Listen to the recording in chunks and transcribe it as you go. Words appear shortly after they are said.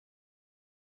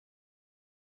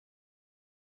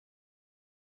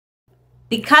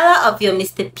The color of your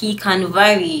Mr. P can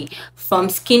vary from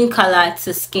skin color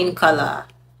to skin color.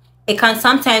 It can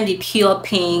sometimes be pure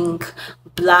pink,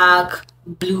 black,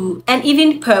 blue, and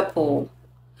even purple.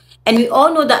 And we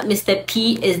all know that Mr.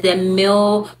 P is the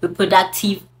male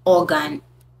reproductive organ.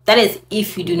 That is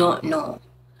if you do not know.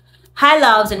 Hi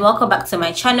loves, and welcome back to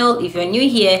my channel. If you're new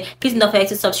here, please don't forget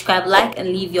to subscribe, like, and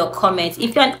leave your comments.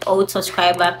 If you're an old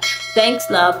subscriber, thanks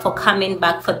love for coming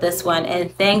back for this one,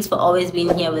 and thanks for always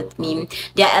being here with me.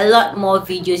 There are a lot more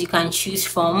videos you can choose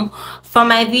from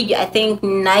my video. I think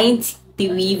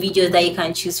 93 videos that you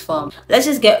can choose from. Let's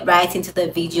just get right into the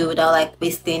video without like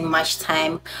wasting much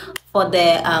time for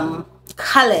the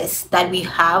colors that we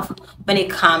have when it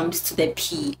comes to the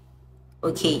P.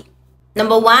 Okay,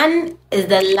 number one is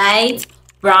the light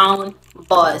brown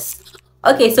buzz.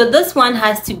 Okay, so this one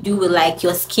has to do with like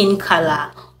your skin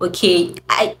color. Okay,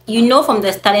 you know from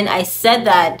the starting I said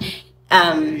that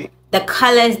the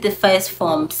colors differs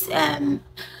from skin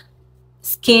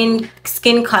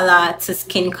color to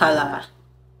skin color.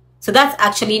 So that's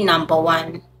actually number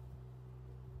one.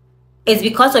 It's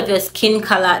because of your skin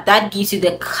color that gives you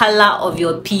the color of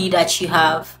your P that you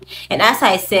have. And as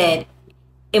I said,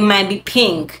 it might be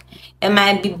pink, it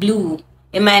might be blue,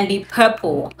 it might be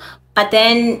purple, but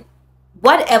then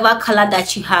whatever color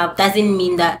that you have doesn't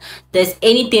mean that there's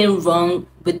anything wrong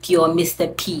with your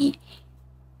Mr. P.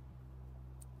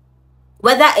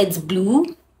 Whether it's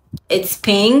blue, it's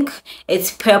pink,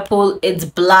 it's purple, it's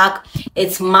black,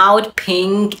 it's mild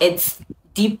pink, it's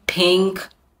deep pink,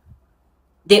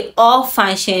 they all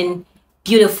function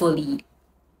beautifully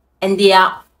and they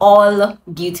are all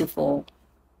beautiful.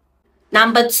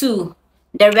 Number two,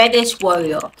 the reddish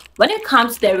warrior. When it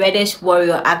comes to the reddish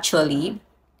warrior, actually,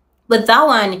 with that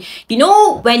one, you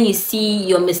know, when you see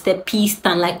your Mr. P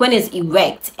stand, like when it's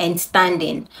erect and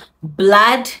standing,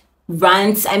 blood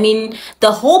runs. I mean,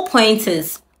 the whole point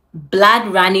is blood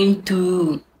running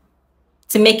through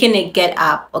to making it get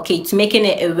up, okay, to making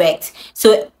it erect.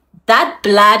 So that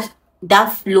blood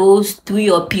that flows through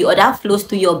your P, or that flows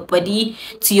through your body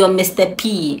to your Mr.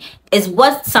 P, is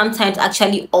what sometimes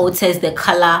actually alters the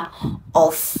color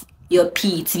of your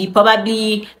P to be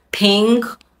probably pink,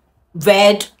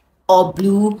 red, or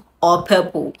blue, or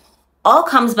purple. All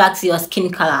comes back to your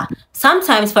skin color.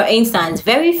 Sometimes, for instance,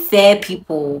 very fair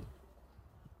people,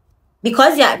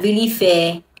 because they are really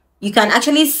fair, you can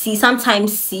actually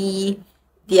sometimes see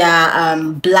their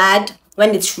blood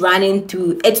when it's running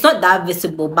through. It's not that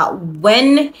visible, but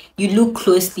when you look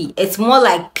closely, it's more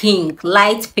like pink,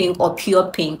 light pink, or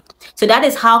pure pink. So that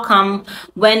is how come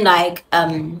when like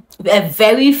a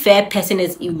very fair person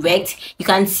is erect, you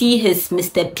can see his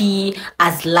Mr. P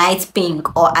as light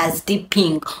pink, or as deep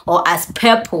pink, or as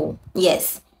purple.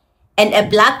 Yes. And a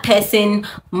black person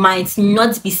might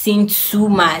not be seen too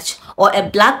much, or a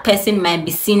black person might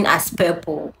be seen as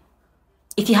purple.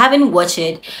 If you haven't watched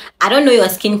it, I don't know your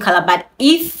skin color, but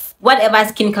if whatever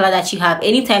skin color that you have,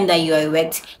 anytime that you are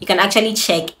erect, you can actually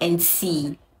check and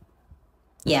see.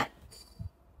 Yeah.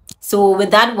 So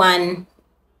with that one,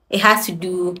 it has to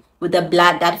do with the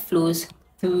blood that flows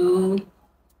through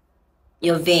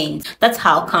your veins. That's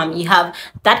how come you have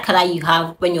that color you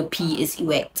have when your P is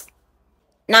erect.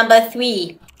 Number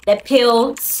three, the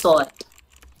pale sword.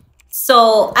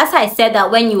 So as I said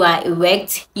that when you are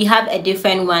erect, you have a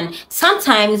different one.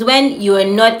 Sometimes when you are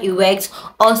not erect,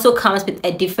 also comes with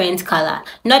a different color.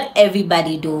 Not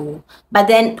everybody do. But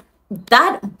then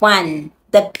that one,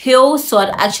 the pale sword,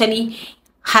 actually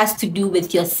has to do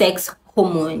with your sex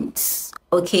hormones.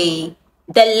 Okay.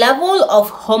 The level of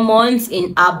hormones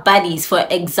in our bodies, for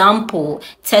example,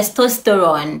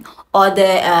 testosterone, or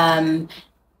the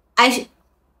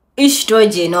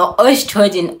estrogen or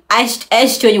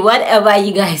estrogen, whatever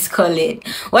you guys call it,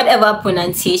 whatever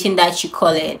pronunciation that you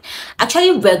call it,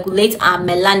 actually regulates our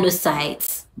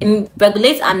melanocytes. It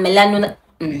regulates our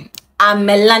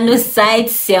melanocyte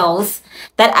cells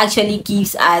that actually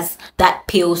gives us that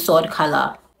pale sword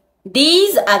color.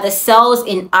 These are the cells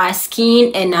in our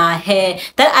skin and our hair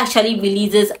that actually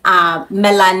releases our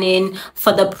melanin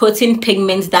for the protein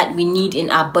pigments that we need in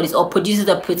our bodies, or produces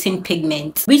the protein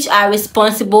pigments which are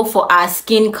responsible for our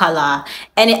skin color.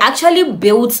 And it actually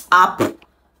builds up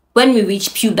when we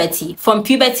reach puberty. From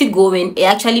puberty going, it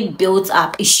actually builds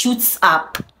up, it shoots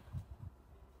up.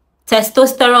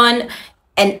 Testosterone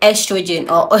and estrogen,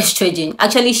 or estrogen,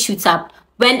 actually shoots up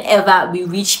whenever we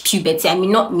reach puberty. I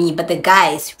mean, not me, but the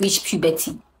guys reach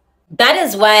puberty. That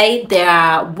is why there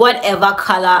are whatever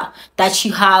color that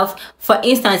you have. For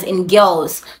instance, in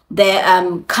girls,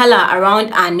 the color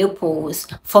around our nipples.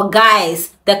 For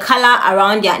guys, the color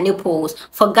around their nipples.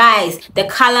 For guys, the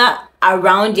color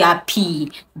around their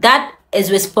P. That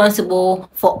is responsible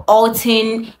for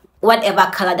altering whatever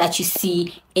color that you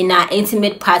see in our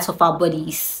intimate parts of our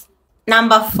bodies.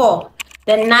 Number 4,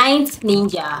 the ninth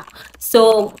ninja.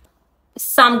 So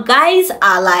some guys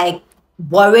are like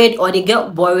worried, or they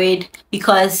get worried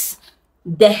because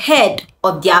the head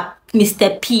of their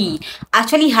Mr. P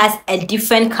actually has a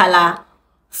different color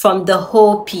from the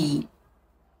whole P,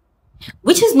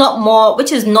 which is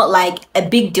not like a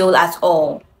big deal at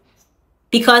all,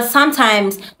 because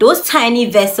sometimes those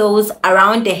tiny vessels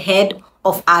around the head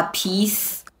of our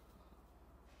P's,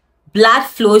 blood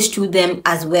flows through them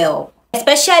as well,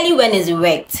 especially when it's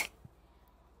erect.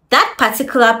 That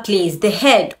particular place, the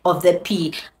head of the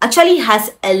P, actually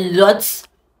has a lot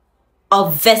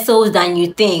of vessels than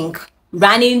you think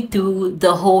running through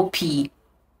the whole P.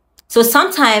 So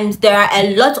sometimes there are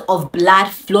a lot of blood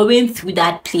flowing through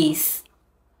that place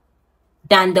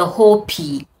than the whole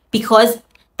P, because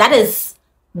that is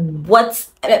what,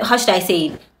 how should I say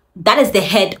it? That is the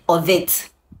head of it.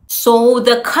 So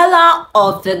the color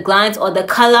of the glands, or the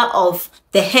color of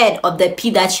the head of the P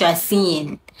that you are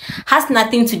seeing, has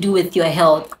nothing to do with your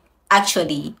health.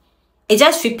 Actually, it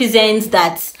just represents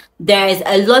that there is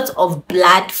a lot of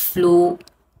blood flow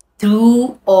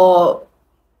through, or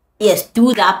yes,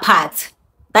 through that part.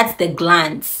 That's the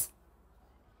glands.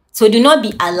 So do not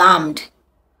be alarmed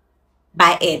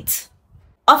by it.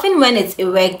 Often when it's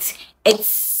erect,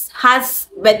 it has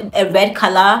a red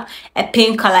color, a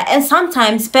pink color, and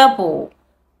sometimes purple.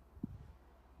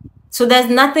 So there's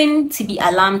nothing to be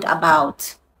alarmed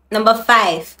about. Number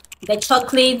 5, the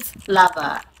chocolate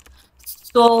lava.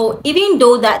 So even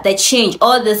though that they change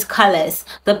all these colors,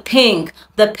 the pink,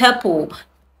 the purple,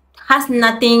 has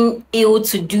nothing ill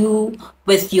to do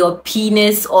with your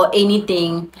penis or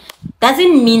anything,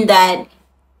 doesn't mean that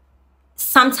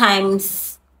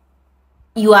sometimes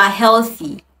you are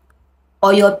healthy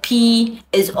or your pee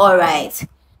is all right.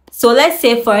 So let's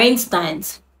say, for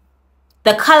instance,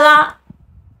 the color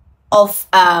of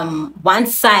one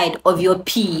side of your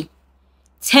pee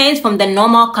turns from the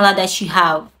normal color that you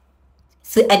have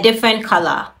to a different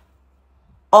color,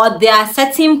 or there are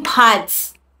certain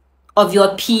parts of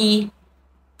your pee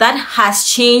that has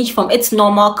changed from its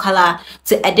normal color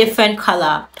to a different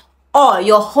color, or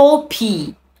your whole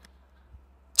pee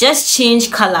just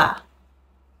changed color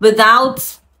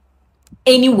without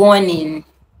any warning,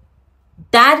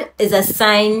 that is a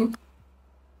sign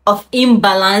of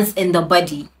imbalance in the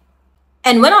body.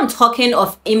 And when I'm talking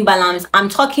of imbalance, I'm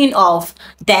talking of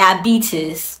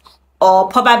diabetes or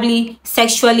probably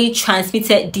sexually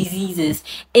transmitted diseases.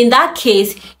 In that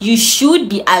case, you should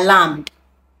be alarmed.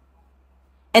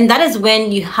 And that is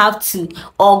when you have to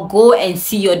or go and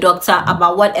see your doctor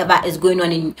about whatever is going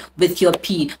on with your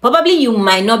pee. Probably you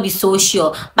might not be so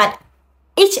sure, but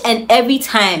each and every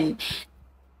time,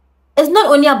 it's not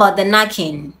only about the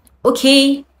knacking,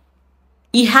 okay?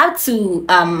 You have to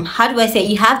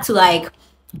you have to like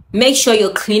make sure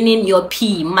you're cleaning your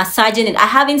pee, massaging it. I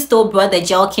haven't still brought the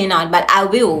gel can out, but I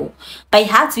will. But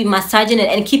you have to be massaging it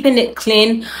and keeping it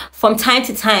clean from time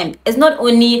to time. It's not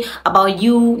only about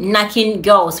you knacking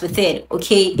girls with it,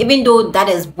 okay? Even though that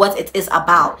is what it is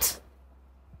about.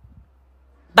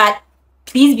 But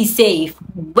please be safe.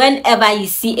 Whenever you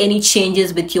see any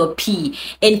changes with your pee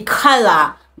in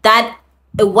color that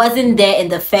it wasn't there in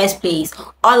the first place,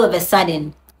 all of a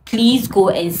sudden, please go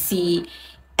and see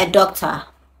a doctor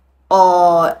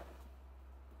or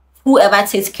whoever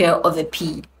takes care of a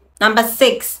pee. Number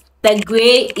 6, the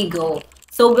gray eagle.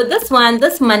 So with this one,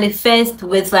 this manifests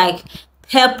with like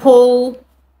purple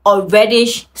or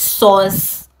reddish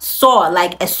sauce,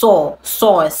 like a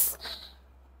sauce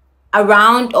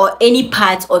around or any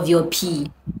part of your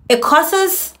pee. It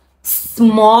causes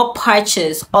small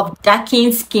patches of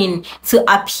darkened skin to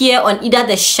appear on either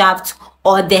the shaft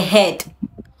or the head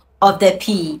of the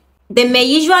pee. They may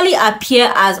usually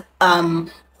appear as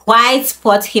white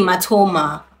spot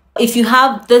hematoma. If you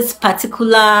have this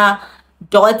particular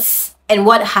dots and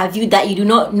what have you that you do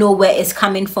not know where it's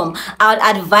coming from, I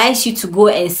would advise you to go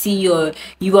and see your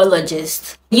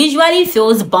urologist. It usually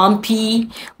feels bumpy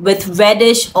with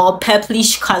reddish or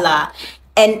purplish color,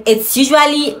 and it's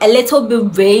usually a little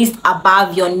bit raised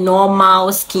above your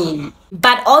normal skin.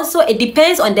 But also it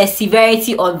depends on the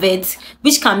severity of it,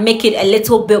 which can make it a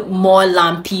little bit more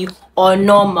lumpy or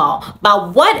normal.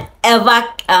 But whatever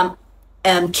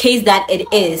case that it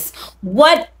is,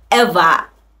 whatever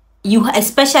you,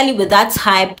 especially with that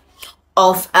type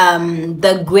of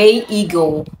the gray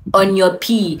eagle on your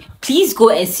pee, please go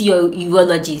and see your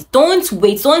urologist. Don't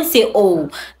wait. Don't say, oh,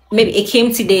 maybe it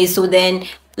came today, so then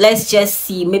let's just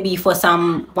see, maybe for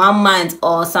some 1 month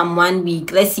or some 1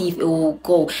 week, let's see if it will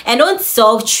go. And don't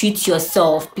self-treat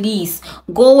yourself, please.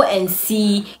 Go and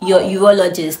see your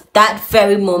urologist that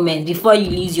very moment before you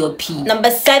lose your pee.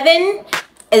 Number 7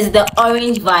 is the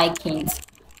orange Vikings.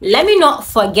 Let me not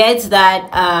forget that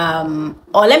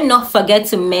or let me not forget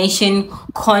to mention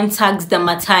contact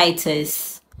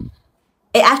dermatitis.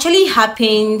 It actually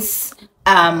happens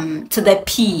to the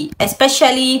pee,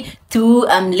 especially through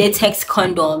latex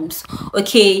condoms.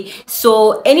 Okay,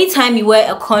 so anytime you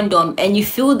wear a condom and you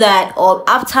feel that, or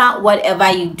after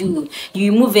whatever you do,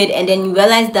 you remove it and then you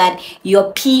realize that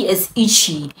your pee is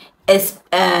itchy, it's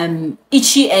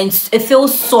itchy and it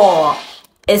feels sore,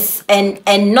 it's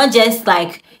and not just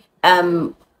like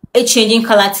it changing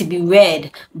color to be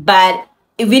red, but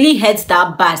it really hurts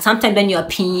that bad. Sometimes when you're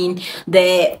peeing,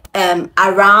 the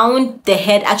around the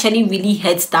head actually really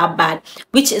hurts that bad,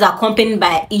 which is accompanied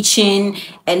by itching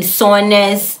and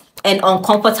soreness and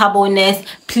uncomfortableness.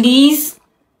 Please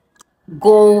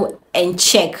go and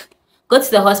check. Go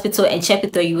to the hospital and check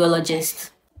with the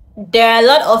urologist. There are a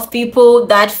lot of people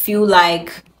that feel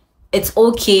like it's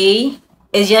okay,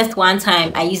 it's just one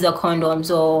time I use the condom,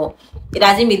 so it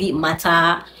doesn't really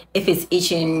matter if it's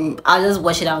itching, I'll just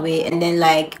wash it away and then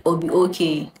like it'll be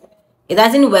okay. It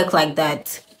doesn't work like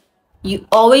that. You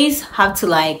always have to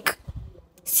like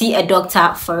see a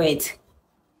doctor for it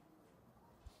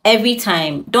every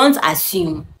time. Don't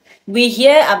assume. We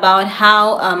hear about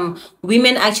how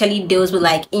women actually deals with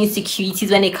like insecurities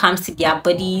when it comes to their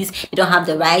bodies. They don't have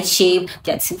the right shape,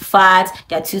 they're too fat,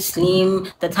 they're too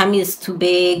slim, the tummy is too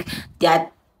big, they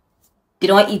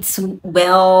don't eat too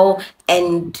well,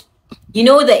 and you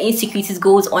know, the insecurities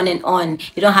goes on and on.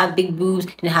 They don't have big boobs,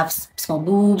 they don't have small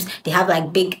boobs, they have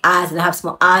like big ass, they don't have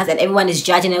small ass, and everyone is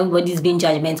judging, everybody's being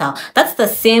judgmental. That's the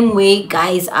same way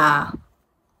guys are.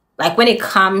 Like when it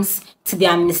comes to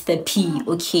their Mr. P,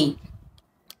 okay,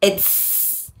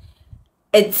 it's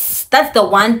that's the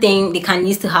one thing they can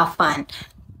use to have fun.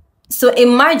 So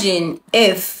imagine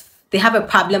if they have a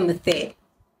problem with it.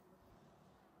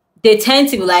 They tend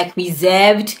to be like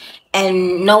reserved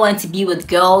and not want to be with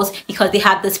girls because they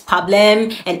have this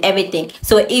problem and everything.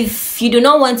 So if you do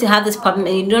not want to have this problem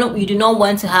and you do not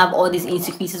want to have all these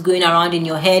insecurities going around in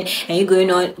your head and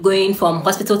you're going from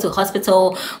hospital to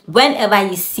hospital, whenever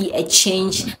you see a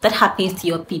change that happens to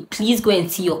your pee, please go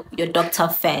and see your doctor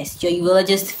first, your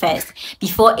urologist first,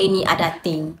 before any other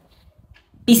thing.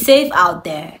 Be safe out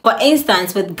there. For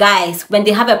instance, with guys, when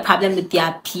they have a problem with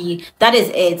their pee, that is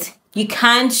it. You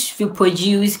can't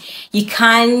reproduce, you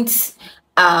can't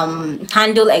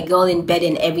handle a girl in bed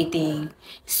and everything.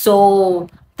 So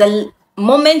the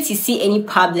moment you see any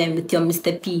problem with your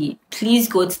Mr. P, please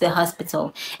go to the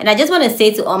hospital. And I just want to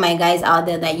say to all my guys out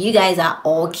there that you guys are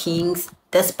all kings,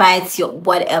 despite your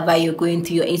whatever you're going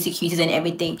through, your insecurities and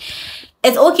everything.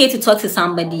 It's okay to talk to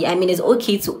somebody. I mean, it's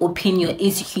okay to open your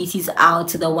insecurities out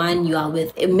to the one you are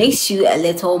with. It makes you a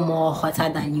little more hotter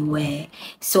than you were.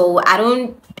 So I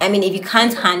mean, if you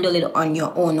can't handle it on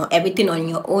your own or everything on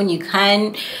your own, you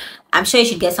can. I'm sure you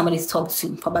should get somebody to talk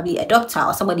to, probably a doctor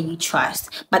or somebody you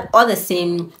trust. But all the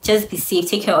same, just be safe,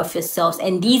 take care of yourselves.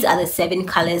 And these are the 7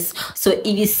 colors. So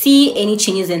if you see any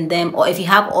changes in them, or if you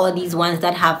have all these ones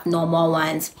that have normal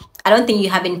ones, I don't think you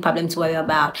have any problem to worry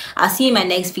about. I'll see you in my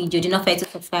next video. Do not forget to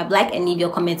subscribe, like, and leave your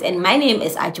comments. And my name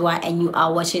is Ajwa, and you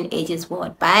are watching Ages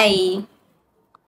World. Bye.